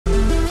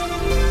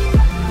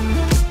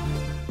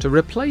To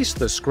replace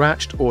the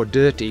scratched or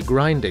dirty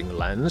grinding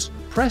lens,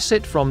 press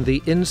it from the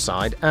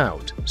inside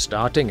out,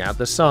 starting at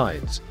the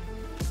sides.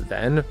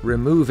 Then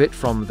remove it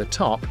from the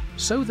top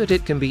so that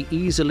it can be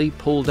easily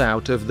pulled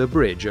out of the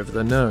bridge of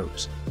the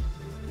nose.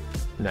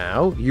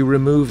 Now you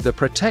remove the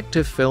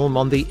protective film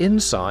on the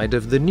inside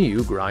of the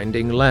new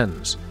grinding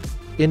lens.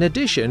 In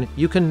addition,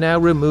 you can now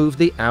remove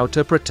the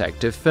outer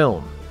protective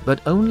film, but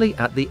only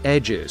at the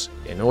edges,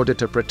 in order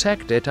to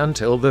protect it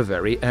until the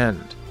very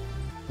end.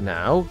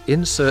 Now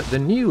insert the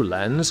new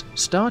lens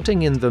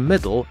starting in the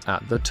middle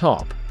at the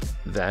top.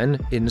 Then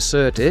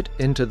insert it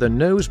into the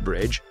nose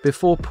bridge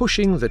before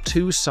pushing the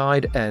two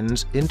side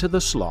ends into the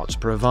slots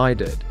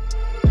provided.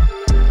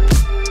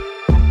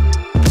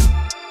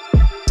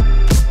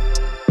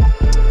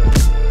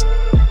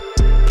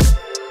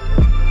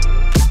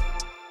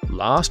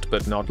 Last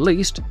but not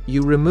least,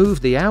 you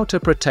remove the outer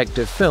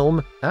protective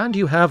film and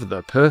you have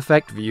the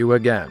perfect view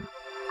again.